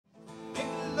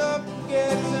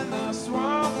gets in the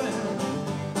swamp and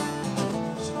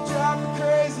she drive me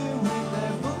crazy with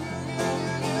that boogie.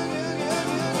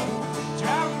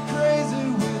 Drive me crazy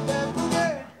with that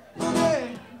boogie.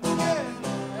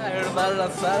 I heard about it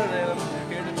on Saturday. I'm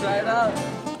here to try it out.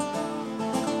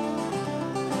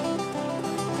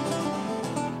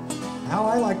 How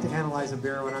I like to analyze a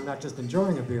beer when I'm not just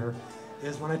enjoying a beer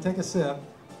is when I take a sip,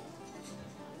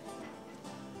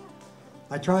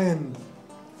 I try and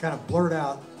kind of blurt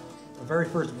out the very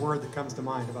first word that comes to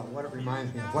mind about what it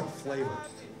reminds me of, what flavor.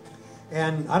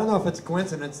 And I don't know if it's a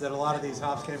coincidence that a lot of these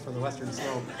hops came from the Western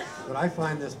Slope, but I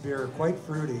find this beer quite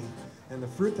fruity, and the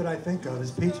fruit that I think of is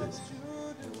peaches.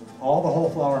 All the whole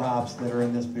flower hops that are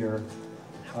in this beer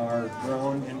are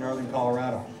grown in northern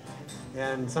Colorado.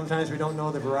 And sometimes we don't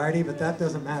know the variety, but that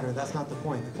doesn't matter. That's not the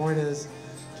point. The point is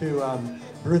to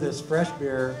brew this fresh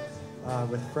beer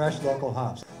with fresh local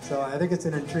hops. So I think it's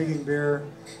an intriguing beer.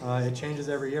 It changes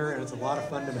every year, and it's a lot of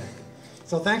fun to make.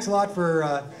 So thanks a lot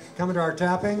for coming to our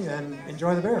tapping, and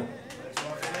enjoy the beer.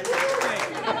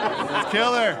 It's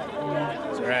killer.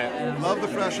 It's great. Love the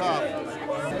fresh hop.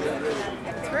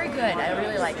 It's very good. I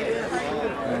really like it.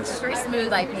 It's very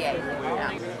smooth IPA.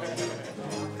 Yeah.